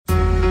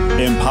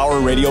Empower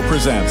Radio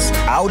presents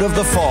Out of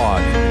the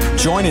Fog.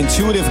 Join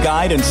intuitive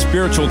guide and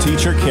spiritual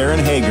teacher Karen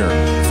Hager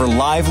for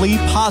lively,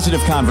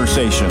 positive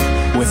conversation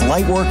with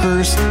light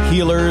workers,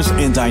 healers,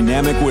 and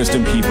dynamic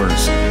wisdom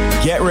keepers.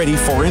 Get ready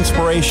for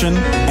inspiration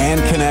and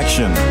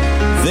connection.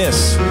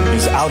 This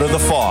is Out of the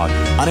Fog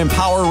on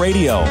Empower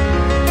Radio.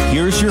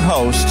 Here's your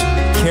host,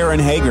 Karen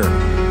Hager.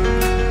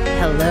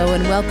 Hello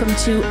and welcome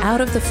to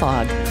Out of the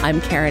Fog. I'm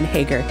Karen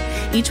Hager.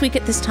 Each week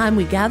at this time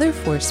we gather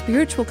for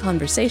spiritual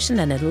conversation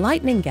and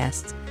enlightening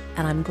guests,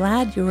 and I'm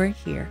glad you're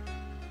here.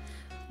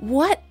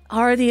 What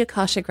are the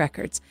Akashic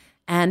Records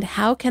and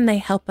how can they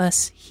help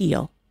us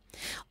heal?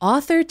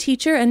 Author,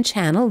 teacher, and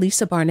channel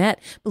Lisa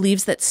Barnett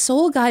believes that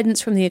soul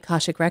guidance from the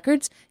Akashic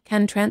Records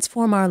can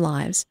transform our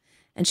lives.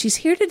 And she's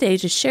here today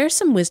to share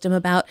some wisdom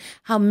about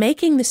how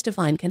making this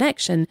divine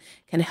connection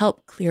can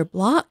help clear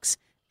blocks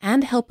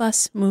and help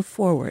us move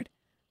forward.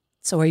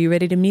 So are you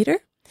ready to meet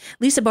her?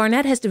 Lisa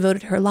Barnett has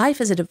devoted her life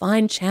as a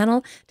divine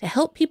channel to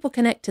help people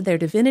connect to their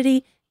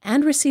divinity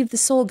and receive the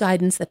soul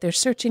guidance that they're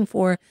searching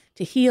for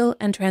to heal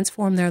and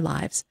transform their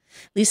lives.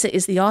 Lisa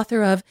is the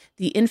author of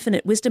The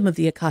Infinite Wisdom of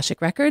the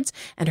Akashic Records,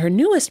 and her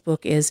newest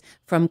book is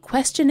From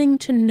Questioning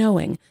to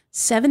Knowing,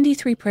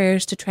 73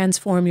 Prayers to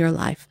Transform Your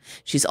Life.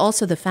 She's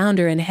also the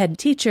founder and head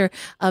teacher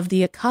of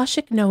the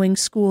Akashic Knowing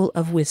School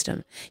of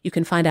Wisdom. You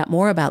can find out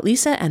more about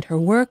Lisa and her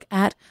work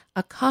at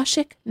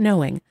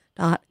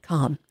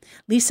akashicknowing.com.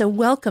 Lisa,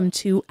 welcome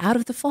to Out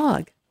of the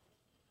Fog.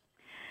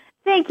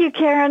 Thank you,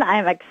 Karen.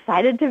 I'm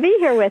excited to be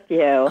here with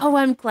you. Oh,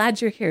 I'm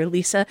glad you're here,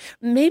 Lisa.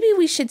 Maybe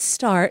we should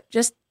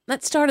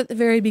let's start at the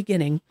very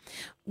beginning.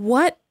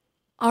 What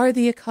are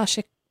the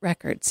Akashic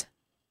Records?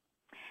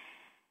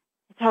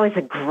 It's always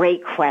a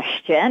great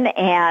question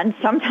and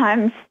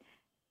sometimes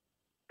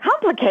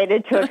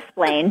complicated to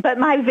explain, but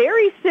my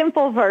very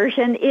simple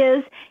version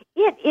is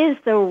it is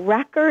the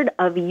record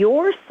of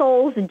your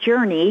soul's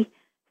journey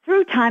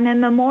through time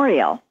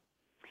immemorial.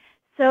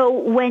 So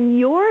when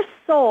your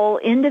soul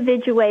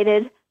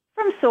individuated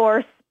from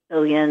source,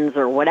 billions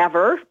or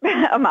whatever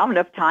amount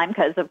of time,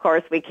 because of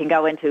course we can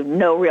go into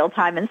no real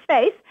time and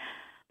space,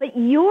 but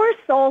your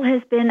soul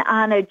has been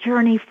on a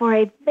journey for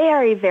a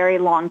very, very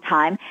long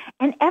time,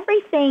 and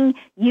everything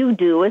you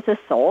do as a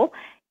soul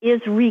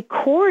is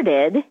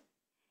recorded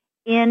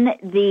in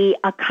the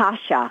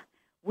Akasha,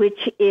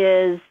 which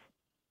is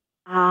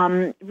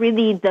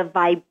really the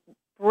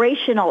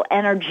vibrational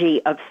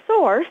energy of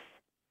source,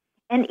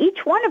 and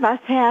each one of us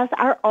has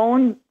our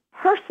own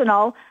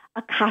personal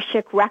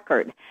Akashic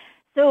record.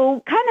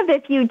 So kind of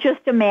if you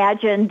just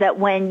imagine that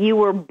when you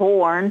were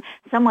born,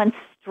 someone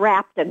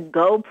strapped a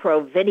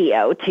GoPro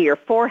video to your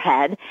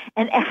forehead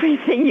and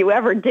everything you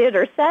ever did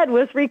or said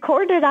was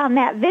recorded on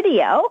that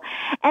video.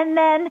 And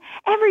then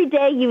every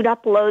day you'd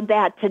upload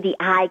that to the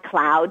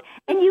iCloud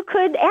and you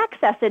could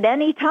access it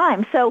any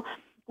time. So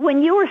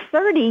when you were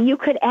 30, you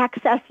could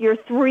access your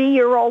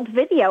 3-year-old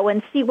video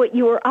and see what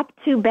you were up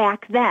to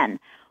back then.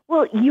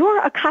 Well, your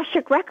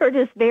Akashic record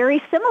is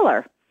very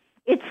similar.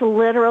 It's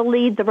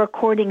literally the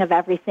recording of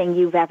everything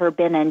you've ever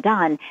been and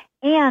done,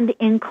 and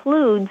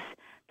includes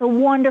the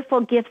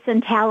wonderful gifts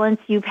and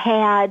talents you've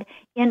had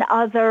in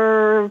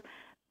other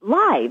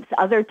lives,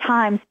 other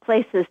times,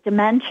 places,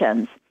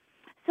 dimensions.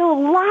 So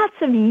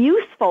lots of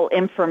useful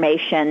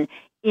information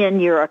in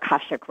your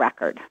Akashic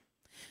record.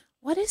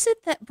 What is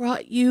it that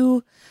brought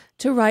you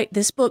to write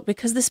this book?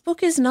 Because this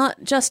book is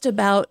not just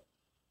about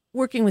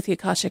working with the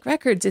Akashic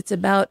Records. It's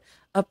about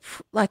a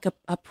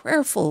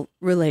prayerful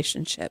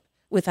relationship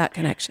with that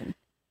connection.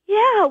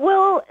 Yeah,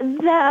 well,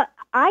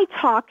 I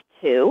talk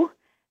to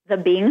the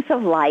beings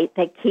of light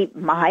that keep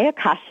my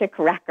Akashic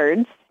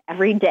records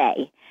every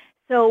day.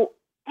 So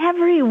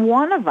every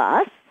one of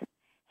us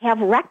have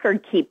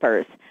record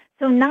keepers.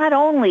 So not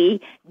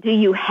only do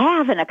you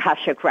have an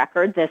Akashic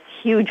record, this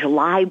huge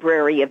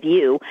library of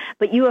you,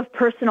 but you have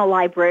personal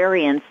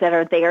librarians that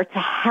are there to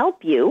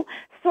help you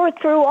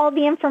sort through all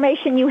the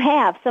information you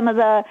have, some of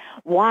the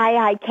why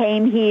I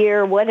came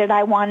here, what did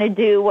I want to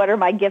do, what are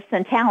my gifts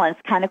and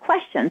talents kind of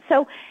questions.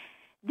 So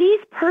these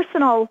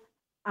personal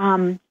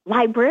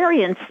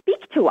librarians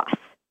speak to us,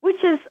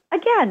 which is,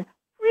 again,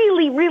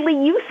 really,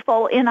 really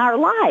useful in our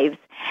lives.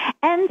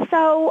 And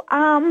so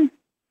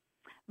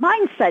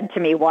mine said to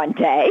me one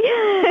day,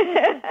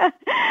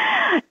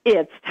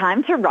 it's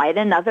time to write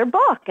another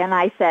book. And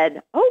I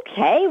said,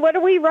 okay, what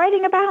are we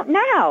writing about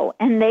now?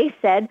 And they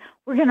said,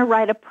 we're going to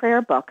write a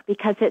prayer book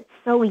because it's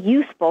so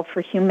useful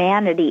for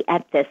humanity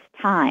at this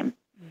time.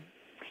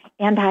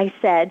 And I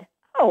said,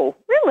 oh,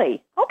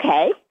 really?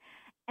 Okay.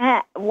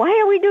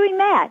 Why are we doing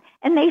that?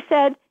 And they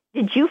said,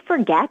 did you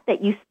forget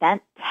that you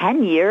spent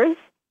 10 years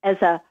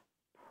as a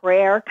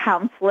prayer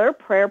counselor,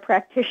 prayer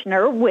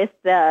practitioner with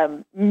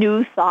the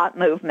New Thought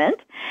movement,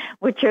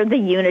 which are the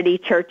unity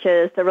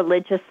churches, the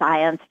religious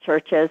science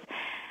churches?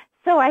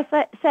 So I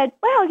said,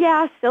 well,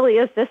 yeah, silly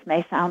as this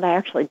may sound, I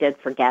actually did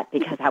forget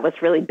because I was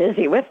really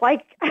busy with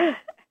like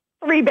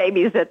 3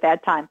 babies at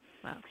that time.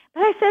 Wow.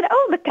 But I said,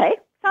 oh, okay,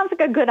 sounds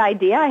like a good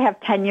idea. I have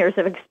 10 years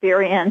of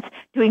experience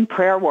doing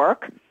prayer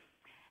work.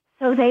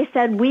 So they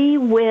said, we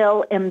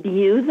will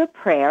imbue the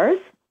prayers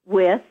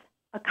with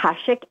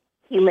Akashic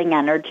healing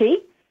energy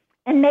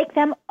and make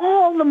them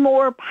all the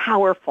more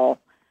powerful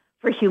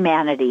for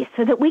humanity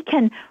so that we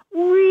can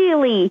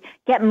really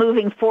get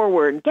moving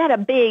forward, get a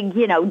big,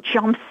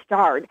 jump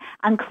start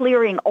on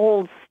clearing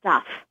old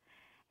stuff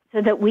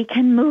so that we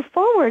can move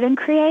forward and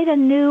create a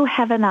new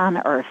heaven on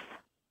earth.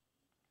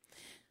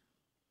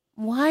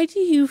 Why do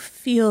you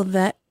feel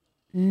that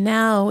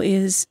now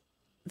is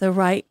the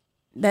right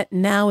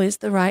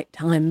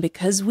time?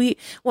 Because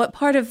what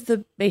part of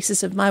the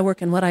basis of my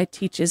work and what I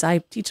teach is I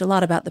teach a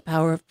lot about the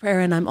power of prayer,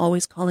 and I'm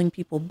always calling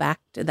people back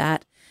to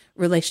that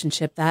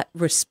relationship, that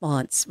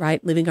response,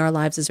 right? Living our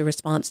lives as a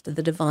response to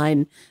the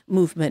divine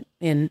movement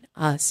in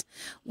us.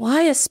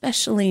 Why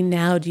especially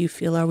now do you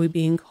feel are we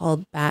being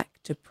called back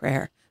to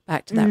prayer,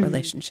 back to that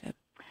relationship?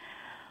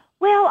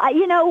 Well,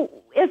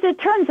 as it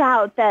turns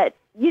out that,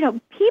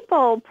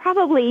 people,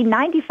 probably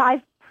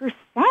 95%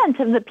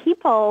 of the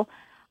people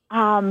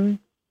pray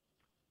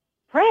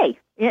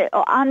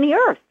on the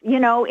earth,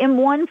 in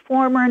one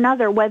form or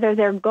another, whether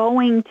they're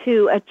going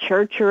to a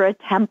church or a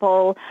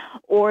temple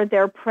or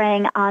they're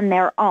praying on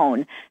their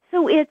own.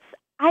 So it's,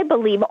 I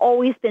believe,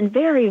 always been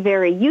very,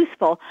 very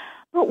useful.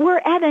 But we're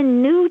at a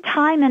new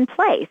time and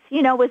place,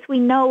 as we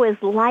know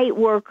as light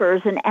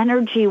workers and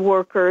energy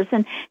workers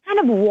and kind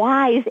of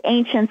wise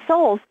ancient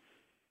souls.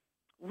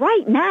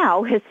 Right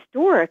now,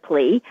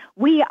 historically,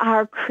 we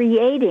are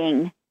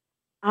creating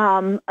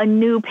a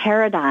new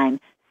paradigm.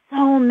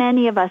 So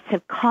many of us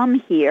have come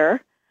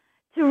here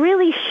to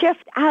really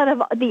shift out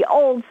of the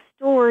old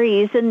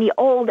stories and the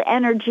old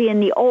energy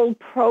and the old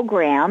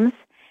programs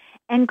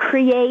and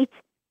create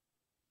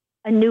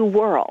a new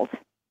world.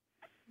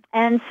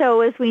 And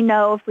so, as we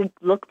know, if we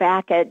look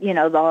back at,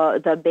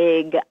 the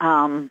big,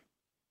 all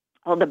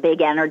the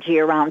big energy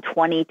around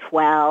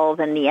 2012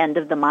 and the end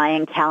of the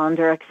Mayan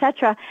calendar,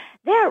 etc.,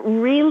 there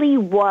really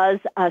was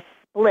a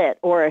split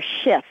or a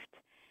shift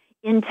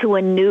into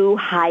a new,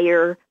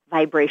 higher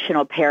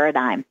vibrational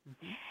paradigm.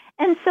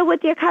 And so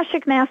what the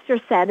Akashic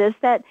Master said is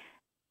that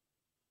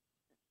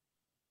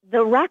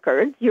the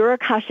record, your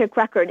Akashic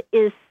record,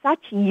 is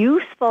such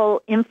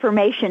useful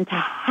information to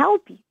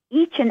help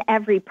each and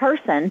every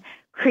person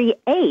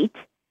create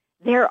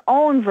their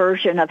own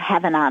version of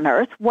heaven on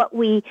earth, what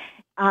we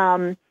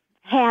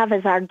have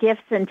as our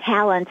gifts and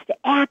talents to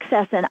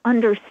access and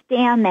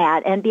understand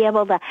that and be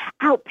able to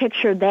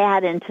outpicture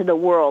that into the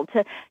world,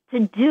 to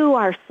do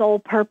our soul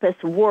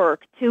purpose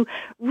work, to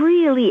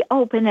really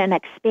open and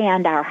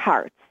expand our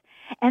hearts.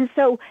 And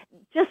so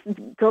just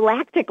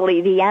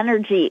galactically, the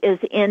energy is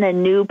in a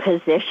new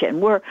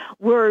position. We're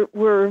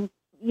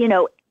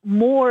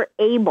more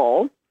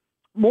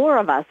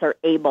of us are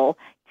able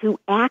to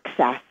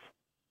access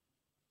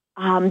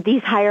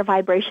these higher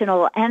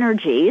vibrational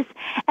energies.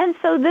 And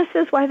so this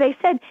is why they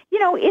said,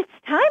 it's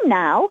time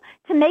now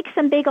to make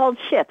some big old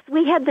shifts.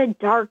 We had the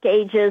Dark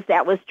Ages.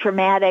 That was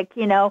traumatic.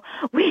 We had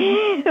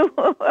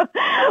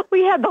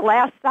the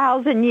last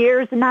 1,000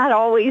 years, not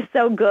always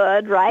so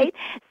good, right?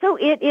 So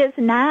it is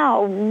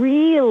now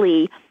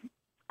really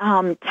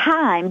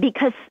time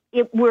because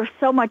we're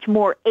so much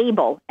more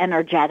able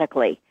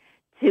energetically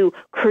to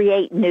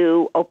create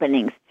new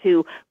openings,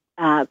 to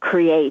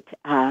create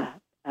a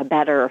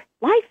better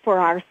life for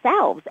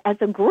ourselves as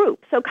a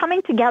group. So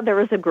coming together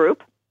as a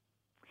group,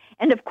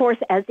 and of course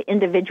as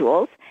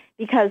individuals,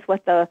 because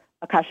what the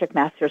Akashic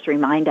Masters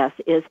remind us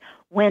is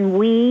when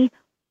we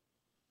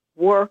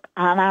work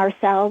on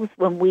ourselves,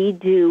 when we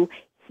do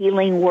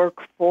healing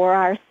work for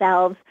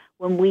ourselves,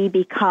 when we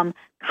become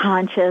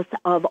conscious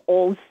of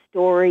old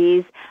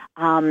stories,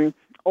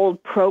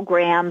 old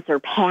programs or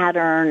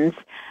patterns,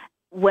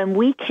 when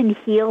we can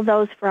heal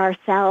those for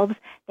ourselves,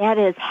 that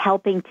is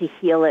helping to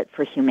heal it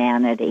for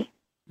humanity.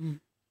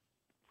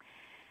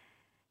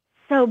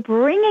 So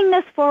bringing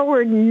this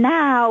forward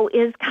now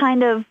is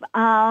kind of,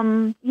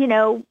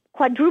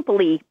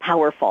 quadruply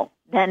powerful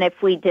than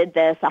if we did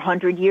this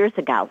 100 years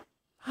ago.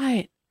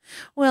 Right.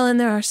 Well, and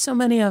there are so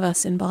many of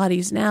us in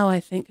bodies now, I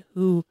think,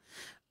 who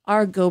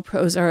our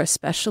GoPros are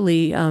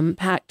especially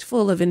packed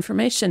full of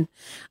information,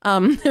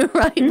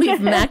 right? We've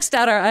maxed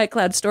out our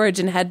iCloud storage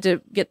and had to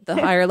get the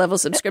higher level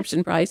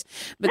subscription price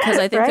because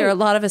I think there are a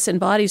lot of us in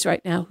bodies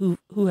right now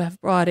who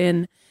have brought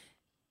in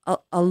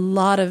a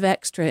lot of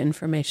extra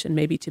information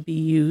maybe to be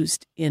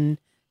used in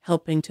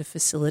helping to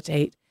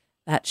facilitate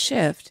that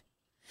shift.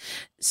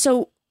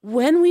 So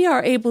when we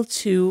are able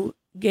to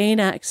gain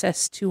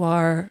access to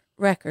our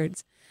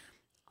records,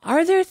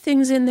 are there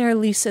things in there,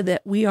 Lisa,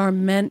 that we are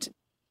meant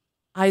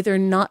either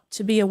not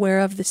to be aware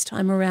of this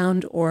time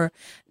around or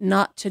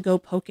not to go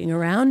poking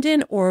around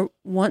in, or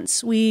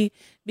once we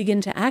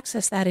begin to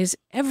access that, is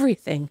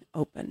everything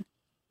open?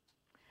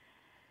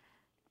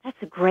 That's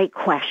a great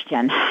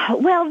question.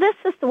 Well, this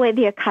is the way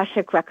the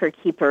Akashic Record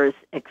Keepers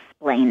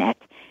explain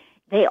it.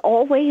 They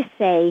always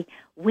say,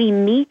 we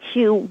meet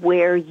you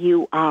where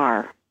you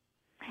are.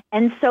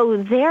 And so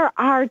there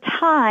are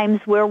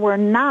times where we're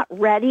not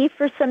ready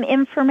for some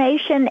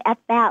information at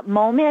that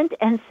moment,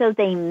 and so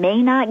they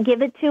may not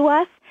give it to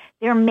us.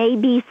 There may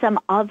be some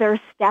other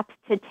steps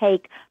to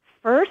take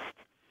first,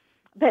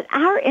 but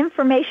our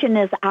information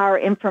is our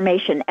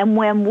information. And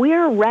when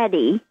we're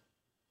ready,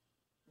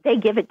 they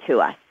give it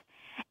to us.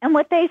 And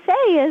what they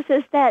say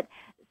is that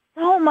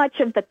so much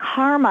of the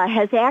karma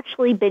has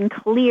actually been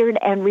cleared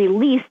and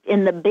released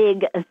in the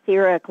big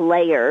etheric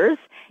layers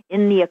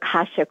in the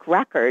Akashic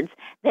Records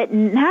that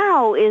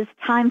now is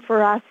time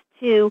for us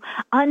to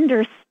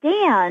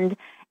understand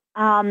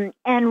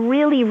and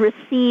really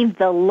receive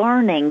the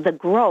learning, the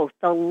growth,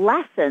 the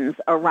lessons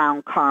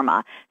around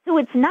karma. So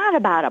it's not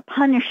about a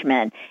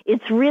punishment.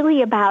 It's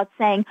really about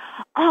saying,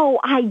 oh,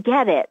 I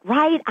get it,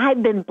 right?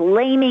 I've been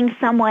blaming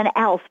someone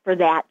else for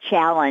that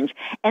challenge.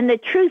 And the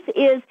truth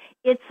is,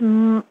 it's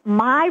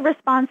my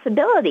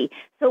responsibility.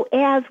 So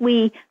as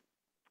we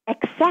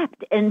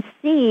accept and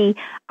see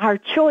our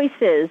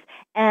choices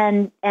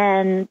and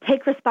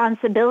take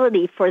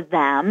responsibility for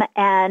them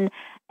and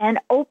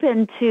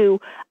open to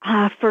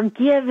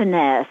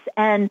forgiveness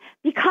and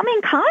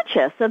becoming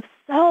conscious of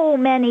so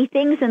many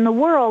things in the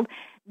world,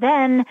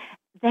 then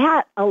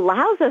that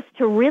allows us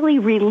to really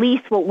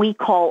release what we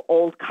call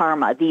old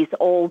karma, these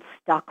old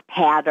stuck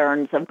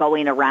patterns of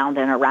going around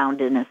and around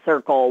in a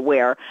circle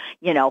where,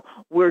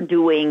 we're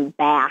doing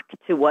back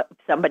to what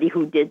somebody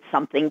who did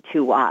something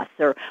to us,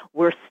 or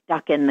we're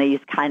stuck in these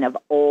kind of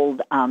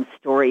old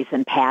stories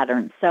and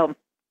patterns. So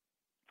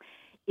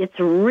it's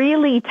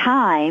really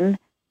time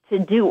to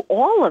do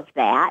all of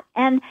that,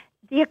 and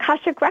the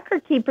Akashic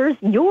Record Keepers,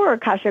 your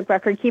Akashic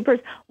Record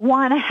Keepers,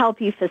 want to help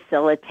you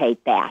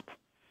facilitate that.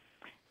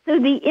 So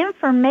the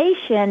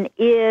information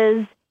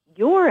is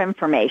your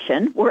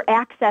information. We're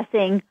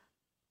accessing,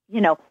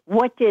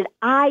 what did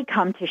I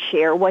come to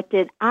share? What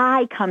did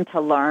I come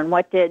to learn?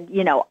 What did,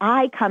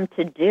 I come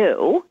to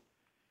do?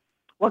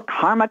 What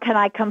karma can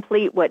I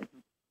complete? What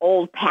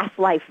old past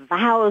life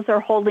vows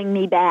are holding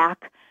me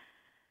back?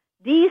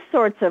 These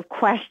sorts of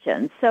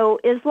questions. So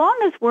as long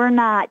as we're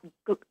not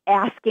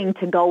asking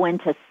to go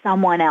into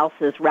someone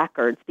else's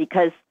records,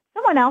 because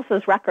someone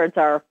else's records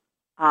are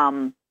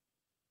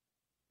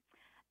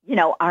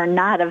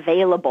not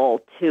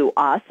available to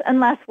us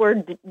unless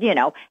we're,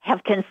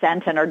 have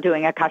consent and are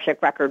doing Akashic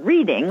Record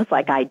readings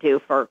like I do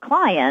for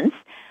clients.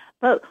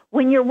 But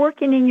when you're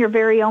working in your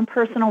very own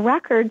personal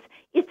records,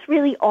 it's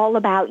really all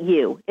about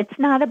you. It's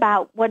not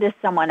about what is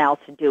someone else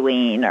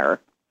doing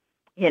or,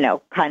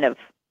 kind of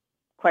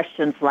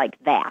questions like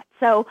that.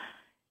 So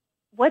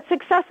what's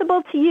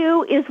accessible to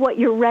you is what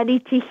you're ready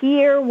to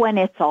hear when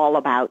it's all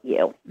about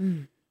you.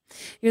 Mm.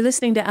 You're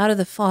listening to Out of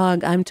the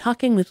Fog. I'm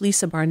talking with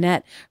Lisa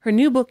Barnett. Her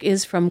new book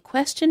is From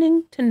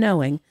Questioning to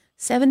Knowing,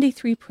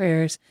 73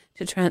 Prayers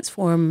to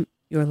Transform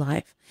Your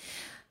Life.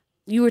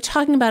 You were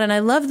talking about, and I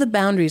love the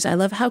boundaries. I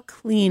love how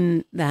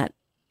clean that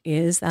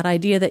is, that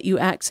idea that you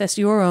access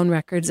your own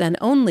records and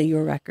only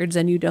your records,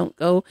 and you don't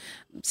go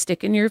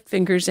sticking your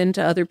fingers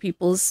into other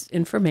people's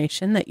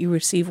information, that you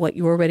receive what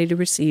you are ready to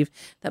receive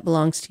that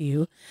belongs to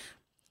you.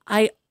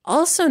 I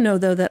also know,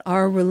 though, that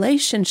our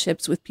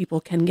relationships with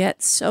people can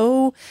get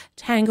so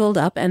tangled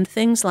up, and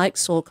things like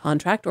soul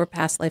contract or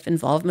past life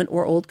involvement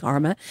or old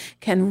karma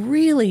can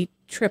really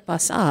trip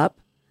us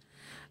up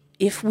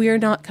if we're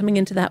not coming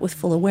into that with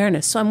full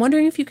awareness. So I'm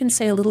wondering if you can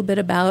say a little bit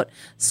about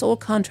soul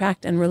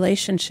contract and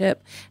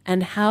relationship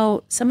and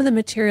how some of the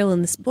material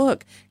in this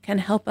book can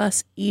help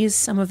us ease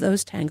some of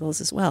those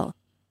tangles as well.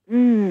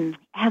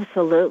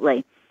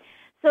 Absolutely.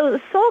 So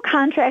soul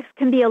contracts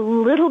can be a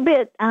little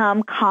bit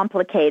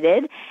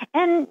complicated,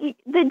 and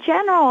the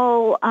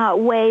general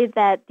way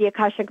that the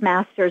Akashic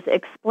Masters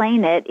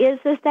explain it is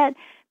that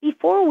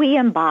before we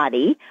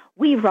embody,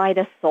 we write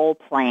a soul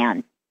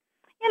plan.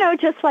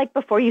 Just like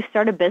before you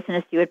start a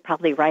business, you would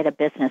probably write a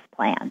business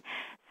plan.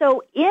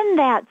 So in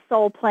that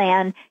soul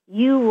plan,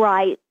 you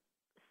write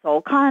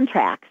soul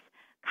contracts,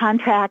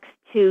 contracts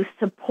to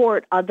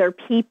support other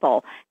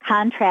people,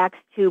 contracts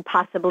to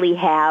possibly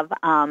have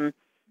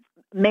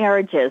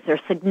marriages or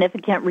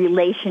significant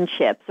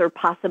relationships or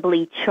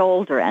possibly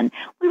children.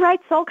 We write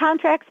soul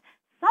contracts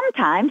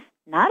sometimes,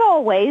 not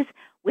always,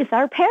 with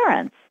our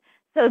parents.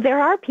 So there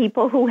are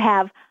people who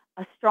have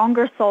a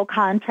stronger soul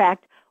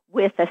contract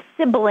with a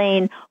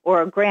sibling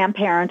or a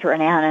grandparent or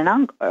an aunt and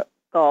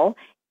uncle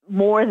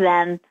more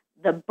than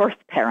the birth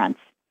parents.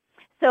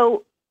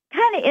 So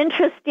kind of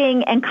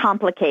interesting and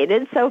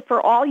complicated. So for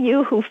all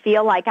you who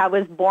feel like I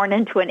was born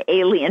into an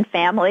alien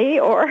family,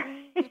 or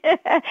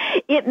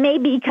it may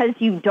be because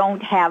you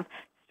don't have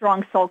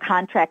strong soul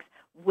contracts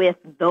with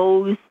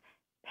those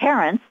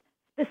parents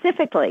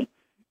specifically,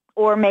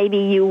 or maybe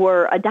you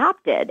were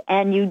adopted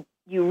and you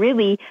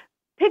really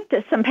picked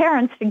some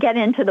parents to get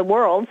into the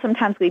world.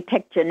 Sometimes we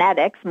pick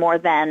genetics more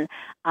than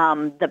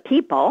the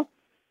people.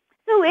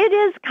 So it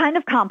is kind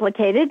of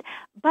complicated,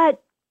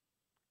 but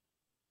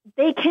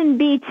they can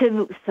be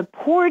to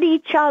support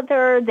each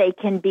other, they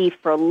can be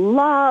for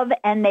love,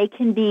 and they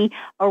can be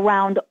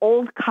around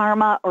old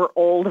karma or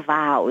old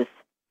vows.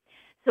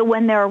 So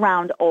when they're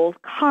around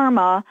old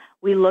karma,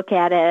 we look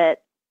at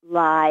it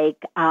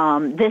like,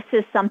 this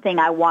is something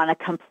I want to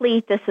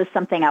complete, this is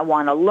something I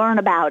want to learn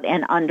about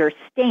and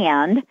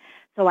understand.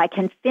 So so I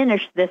can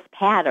finish this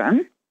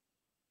pattern.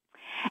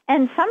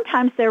 And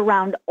sometimes they're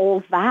around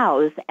old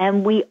vows,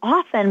 and we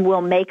often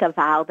will make a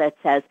vow that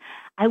says,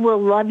 I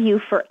will love you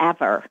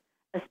forever,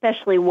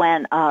 especially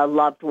when a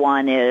loved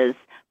one is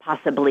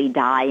possibly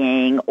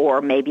dying,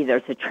 or maybe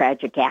there's a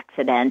tragic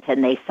accident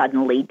and they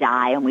suddenly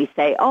die, and we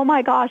say, oh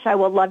my gosh, I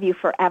will love you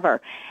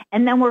forever.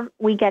 And then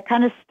we get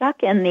kind of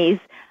stuck in these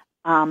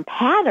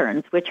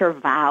patterns, which are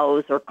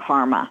vows or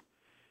karma.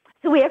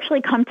 So we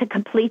actually come to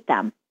complete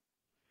them.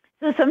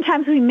 So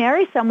sometimes we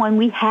marry someone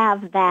we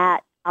have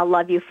that I'll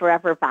love you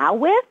forever vow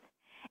with,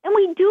 and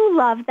we do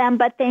love them,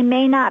 but they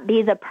may not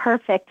be the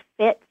perfect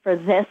fit for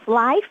this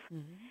life.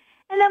 Mm-hmm.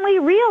 And then we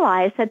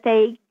realize that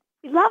we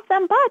love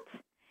them,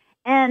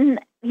 and,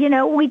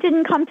 we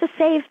didn't come to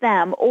save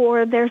them,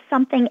 or there's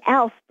something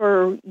else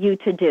for you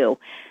to do.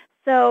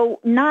 So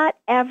not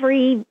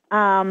every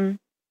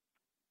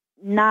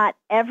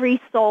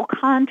soul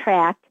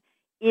contract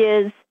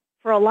is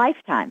for a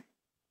lifetime.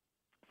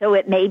 So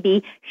it may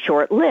be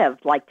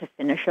short-lived, like to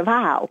finish a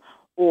vow,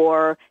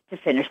 or to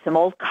finish some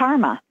old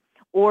karma.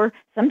 Or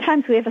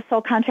sometimes we have a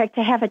soul contract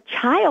to have a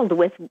child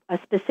with a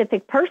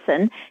specific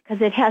person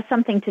because it has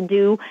something to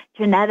do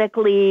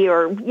genetically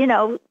or,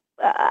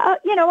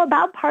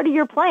 about part of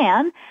your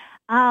plan.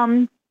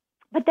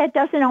 But that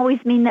doesn't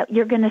always mean that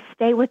you're going to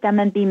stay with them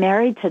and be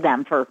married to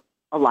them for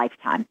a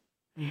lifetime.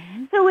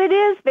 Mm-hmm. So it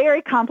is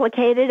very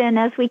complicated, and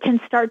as we can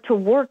start to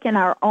work in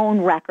our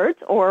own records,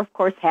 or of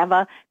course have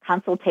a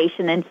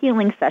consultation and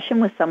healing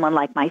session with someone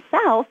like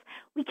myself,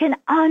 we can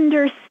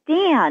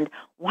understand,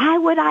 why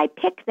would I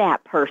pick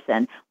that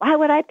person? Why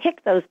would I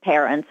pick those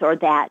parents or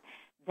that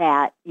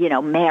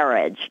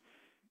marriage?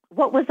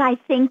 What was I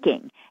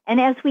thinking?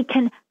 And as we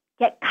can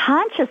get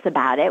conscious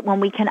about it, when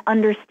we can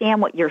understand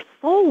what your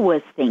soul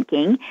was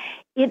thinking,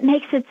 it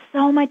makes it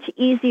so much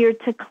easier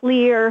to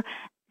clear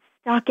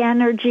stuck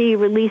energy,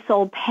 release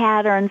old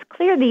patterns,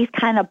 clear these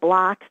kind of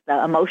blocks,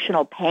 the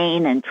emotional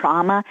pain and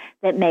trauma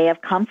that may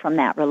have come from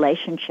that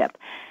relationship.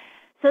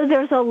 So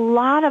there's a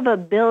lot of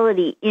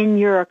ability in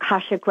your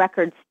Akashic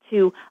Records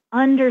to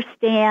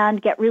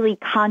understand, get really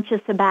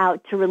conscious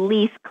about, to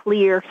release,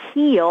 clear,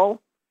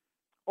 heal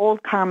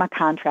old karma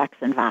contracts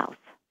and vows.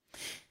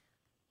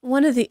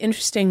 One of the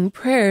interesting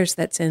prayers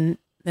that's in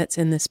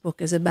this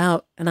book is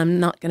about, and I'm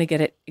not going to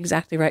get it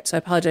exactly right, so I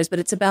apologize, but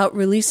it's about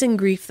releasing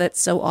grief that's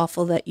so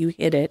awful that you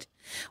hid it,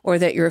 or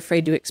that you're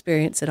afraid to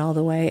experience it all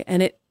the way.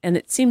 And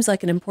it seems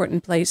like an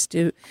important place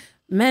to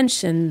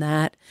mention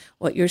that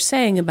what you're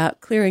saying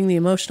about clearing the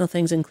emotional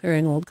things and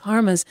clearing old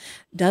karmas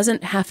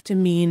doesn't have to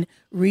mean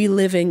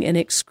reliving in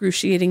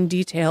excruciating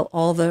detail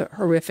all the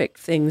horrific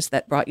things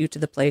that brought you to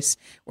the place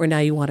where now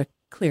you want to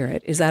clear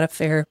it. Is that a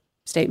fair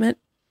statement?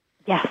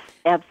 Yes,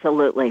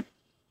 absolutely.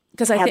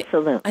 Because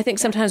I think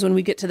sometimes when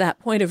we get to that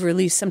point of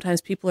release,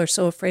 sometimes people are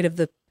so afraid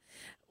of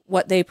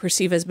what they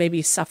perceive as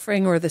maybe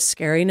suffering or the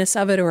scariness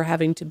of it, or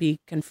having to be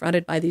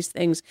confronted by these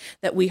things,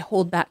 that we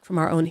hold back from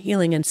our own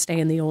healing and stay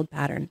in the old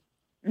pattern.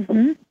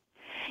 Mm-hmm.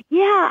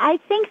 Yeah, I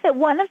think that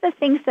one of the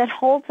things that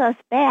holds us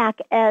back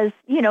as,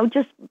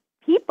 just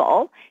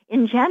people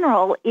in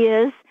general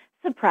is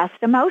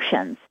suppressed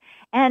emotions.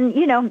 And,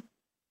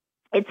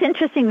 it's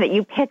interesting that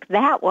you picked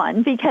that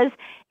one, because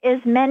as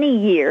many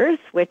years,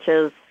 which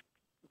is,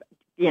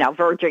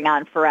 verging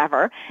on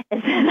forever, as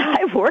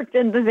I've worked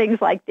into things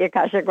like the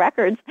Akashic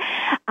Records,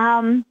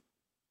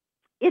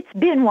 it's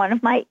been one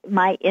of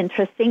my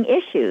interesting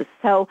issues.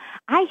 So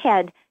I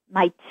had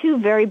my two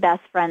very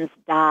best friends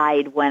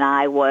died when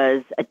I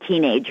was a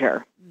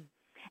teenager.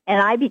 And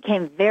I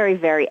became very,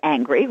 very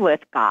angry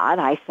with God.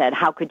 I said,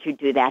 how could you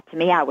do that to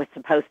me? I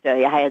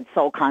had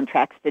soul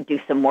contracts to do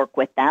some work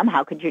with them.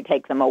 How could you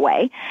take them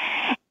away?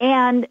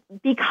 And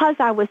because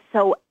I was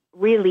so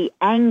really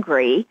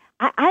angry,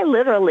 I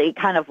literally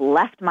kind of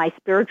left my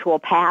spiritual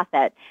path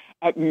at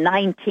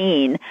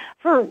 19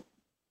 for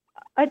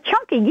a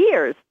chunk of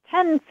years,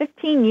 10,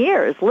 15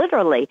 years,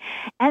 literally.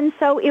 And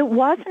so it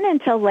wasn't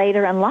until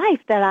later in life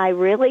that I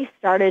really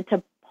started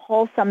to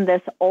pull some of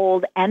this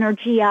old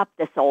energy up,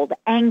 this old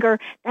anger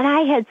that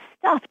I had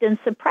stuffed and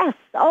suppressed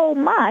so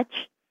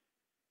much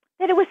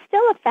that it was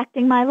still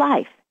affecting my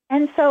life.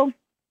 And so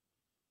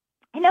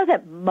I know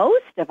that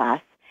most of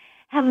us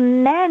have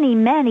many,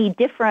 many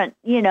different,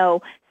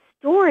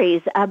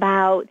 stories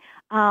about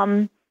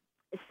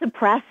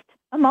suppressed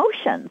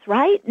emotions,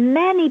 right?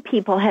 Many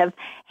people have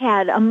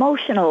had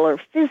emotional or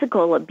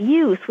physical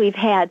abuse. We've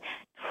had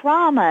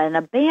trauma and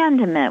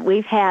abandonment.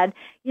 We've had,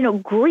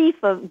 grief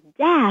of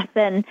death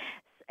and,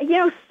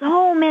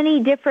 so many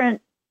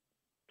different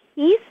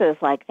pieces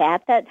like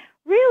that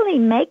really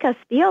make us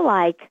feel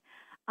like,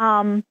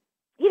 I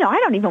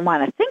don't even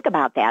want to think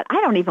about that.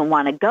 I don't even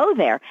want to go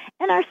there.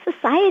 And our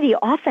society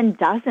often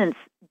doesn't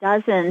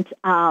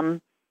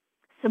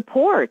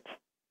support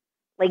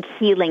like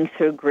healing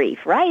through grief,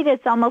 right?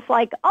 It's almost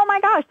like, oh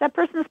my gosh, that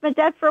person's been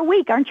dead for a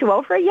week. Aren't you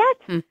over it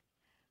yet?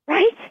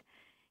 Right?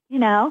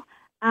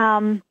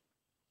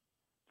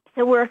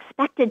 So we're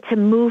expected to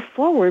move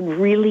forward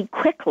really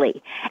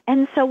quickly.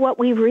 And so what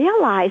we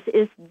realize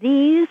is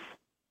these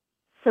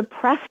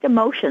suppressed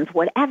emotions,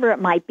 whatever it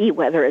might be,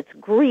 whether it's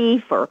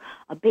grief or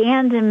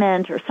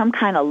abandonment or some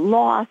kind of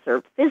loss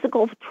or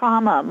physical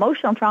trauma,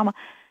 emotional trauma,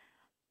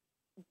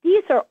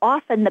 these are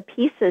often the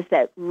pieces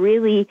that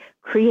really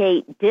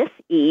create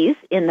dis-ease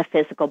in the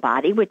physical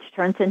body, which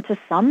turns into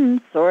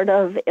some sort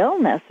of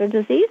illness or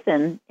disease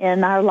in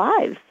our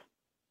lives.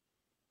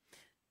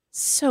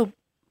 So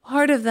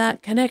part of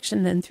that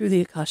connection then through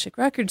the Akashic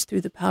Records,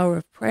 through the power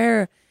of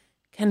prayer,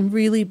 can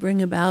really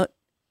bring about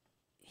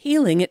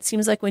healing. It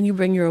seems like when you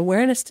bring your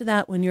awareness to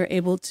that, when you're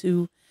able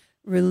to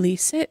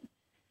release it,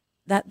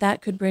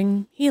 that could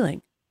bring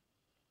healing.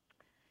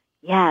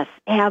 Yes,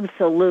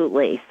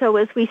 absolutely. So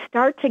as we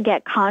start to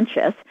get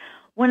conscious,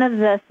 one of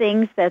the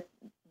things that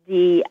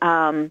the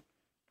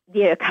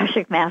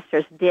Akashic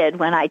Masters did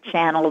when I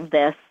channeled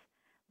this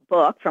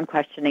book, From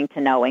Questioning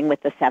to Knowing,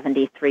 with the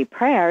 73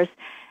 prayers,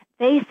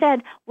 they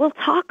said, we'll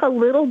talk a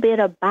little bit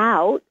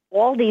about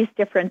all these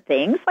different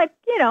things, like,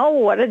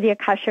 what are the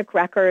Akashic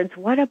Records?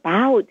 What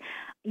about,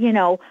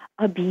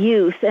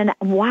 abuse? And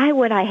why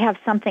would I have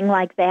something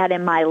like that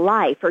in my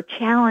life? Or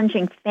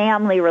challenging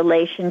family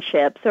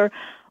relationships? Or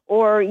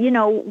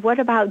what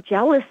about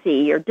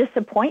jealousy or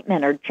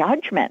disappointment or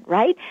judgment,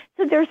 right?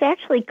 So there's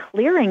actually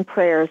clearing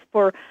prayers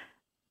for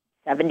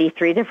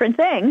 73 different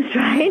things,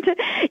 right?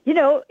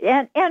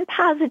 And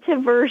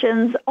positive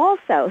versions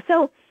also.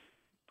 So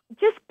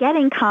just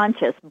getting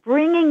conscious,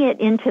 bringing it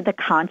into the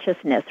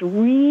consciousness,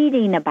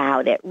 reading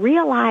about it,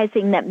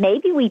 realizing that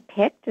maybe we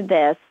picked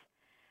this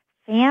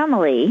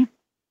family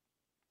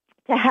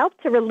to help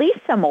to release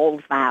some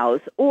old vows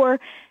or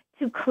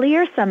to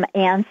clear some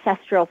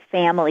ancestral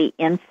family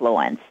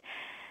influence.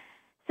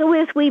 So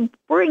as we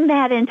bring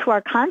that into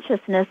our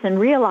consciousness and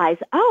realize,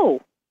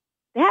 oh,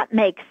 that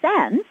makes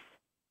sense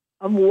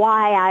of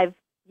why I've,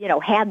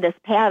 had this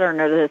pattern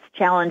or this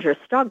challenge or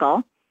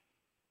struggle,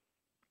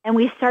 and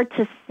we start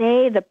to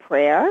say the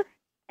prayer,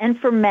 and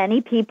for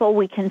many people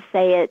we can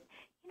say it,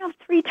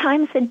 3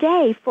 times a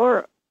day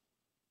for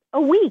a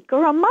week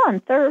or a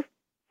month or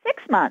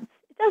 6 months.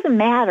 It doesn't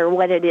matter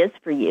what it is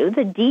for you.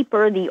 The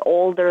deeper, the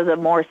older, the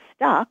more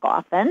stuck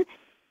often.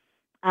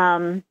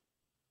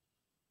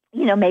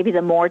 Maybe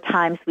the more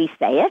times we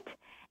say it.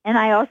 And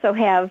I also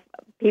have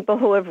people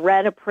who have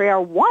read a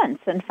prayer once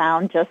and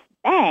found just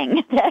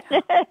bang.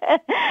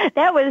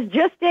 That was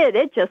just it.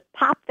 It just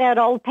popped that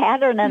old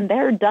pattern and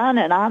they're done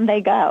and on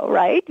they go,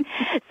 right?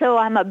 So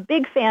I'm a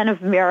big fan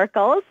of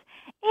miracles.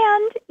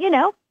 And,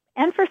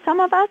 and for some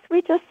of us,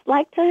 we just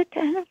like to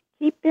kind of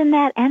keep in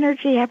that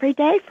energy every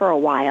day for a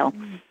while.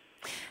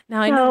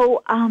 Now, I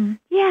know.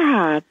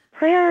 So,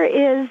 prayer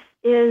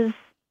is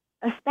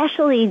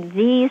especially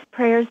these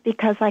prayers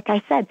because, like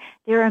I said,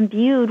 they're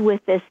imbued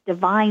with this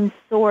divine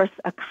source,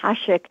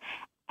 Akashic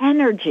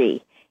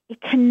energy.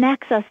 It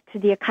connects us to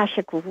the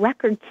Akashic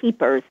record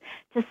keepers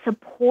to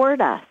support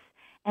us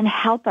and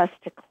help us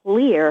to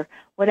clear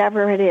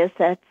whatever it is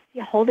that's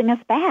holding us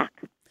back.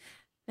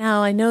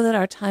 Now, I know that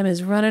our time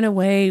is running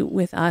away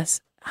with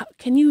us.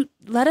 Can you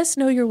let us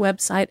know your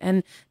website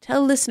and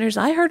tell listeners,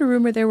 I heard a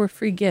rumor there were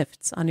free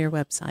gifts on your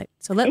website.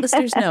 So let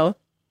listeners know.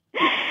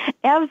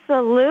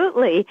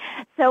 Absolutely.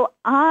 So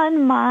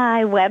on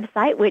my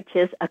website, which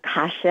is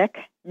Akashic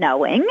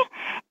Knowing,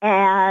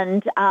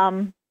 and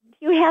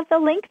you have the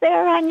link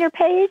there on your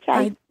page?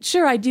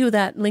 Sure, I do.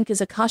 That link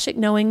is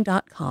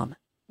akashicknowing.com.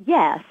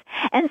 Yes.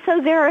 And so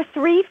there are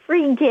 3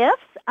 free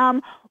gifts.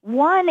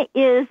 One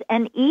is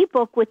an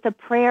ebook with the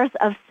prayers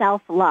of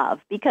self-love,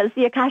 because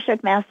the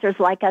Akashic Masters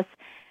like us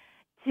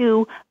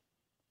to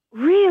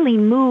really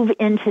move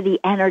into the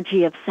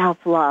energy of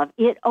self-love.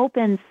 It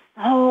opens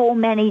so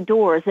many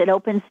doors. It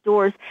opens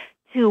doors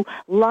to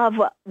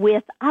love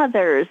with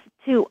others,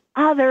 to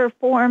other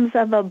forms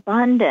of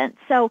abundance.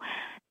 So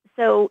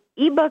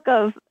ebook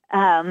of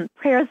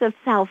prayers of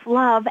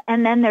self-love,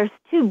 and then there's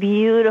 2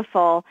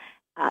 beautiful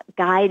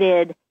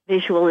guided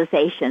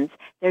visualizations.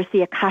 There's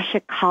the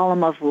Akashic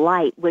Column of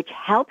Light, which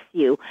helps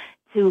you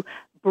to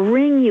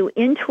bring you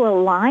into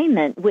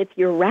alignment with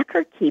your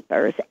record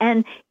keepers.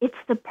 And it's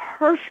the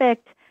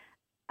perfect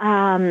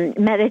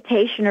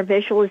meditation or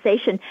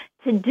visualization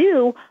to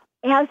do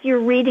as you're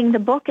reading the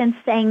book and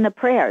saying the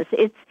prayers.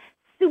 It's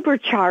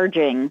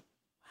supercharging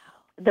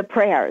the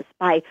prayers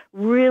by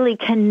really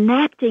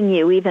connecting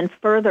you even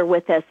further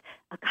with this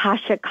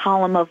Akashic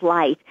Column of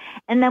Light.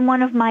 And then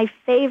one of my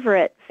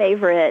favorite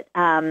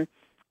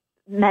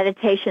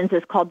meditations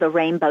is called the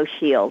Rainbow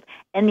Shield.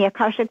 And the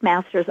Akashic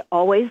Masters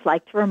always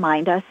like to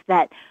remind us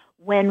that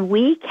when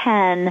we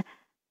can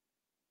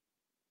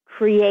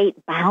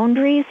create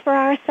boundaries for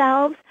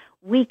ourselves,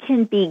 we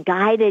can be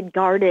guided,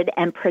 guarded,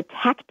 and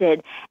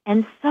protected,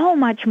 and so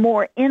much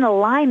more in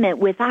alignment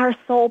with our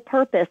soul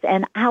purpose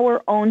and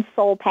our own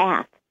soul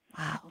path.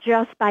 Wow.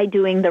 Just by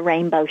doing the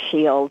Rainbow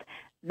Shield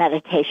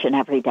meditation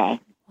every day.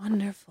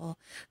 Wonderful.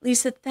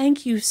 Lisa,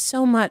 thank you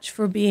so much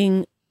for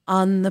being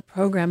on the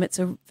program. It's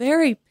a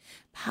very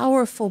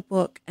powerful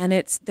book, and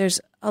there's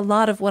a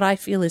lot of what I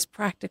feel is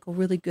practical,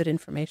 really good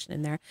information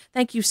in there.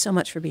 Thank you so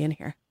much for being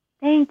here.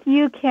 Thank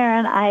you,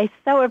 Karen. I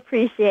so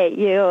appreciate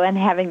you and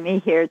having me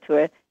here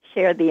to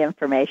share the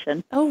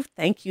information. Oh,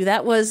 thank you.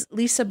 That was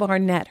Lisa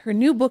Barnett. Her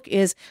new book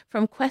is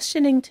From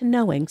Questioning to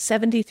Knowing,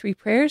 73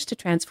 Prayers to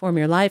Transform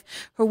Your Life.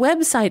 Her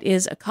website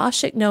is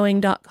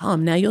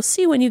akashicknowing.com. Now, you'll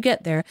see when you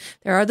get there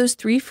are those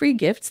 3 free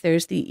gifts.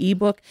 There's the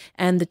ebook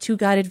and the 2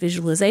 guided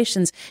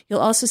visualizations. You'll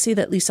also see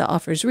that Lisa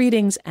offers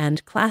readings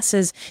and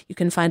classes. You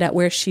can find out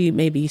where she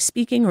may be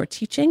speaking or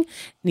teaching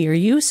near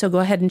you. So go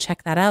ahead and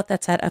check that out.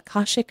 That's at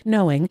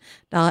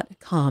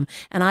akashickknowing.com.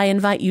 And I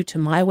invite you to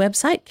my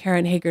website,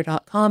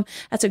 KarenHager.com.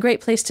 That's a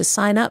great place to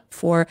sign up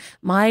for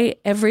my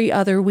every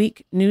other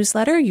week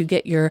newsletter. You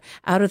get your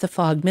Out of the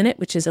Fog Minute,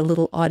 which is a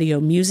little audio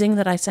musing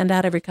that I send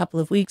out every couple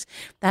of weeks.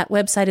 That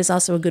website is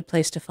also a good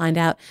place to find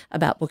out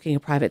about booking a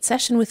private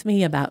session with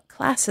me, about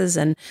classes,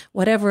 and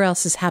whatever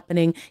else is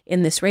happening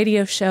in this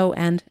radio show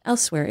and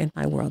elsewhere in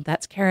my world.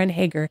 That's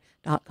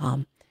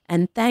KarenHager.com.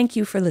 And thank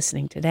you for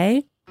listening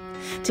today.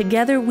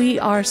 Together we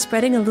are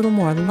spreading a little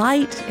more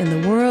light in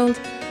the world,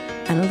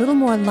 and a little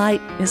more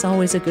light is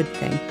always a good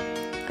thing.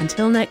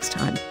 Until next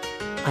time,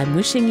 I'm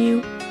wishing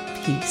you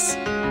peace.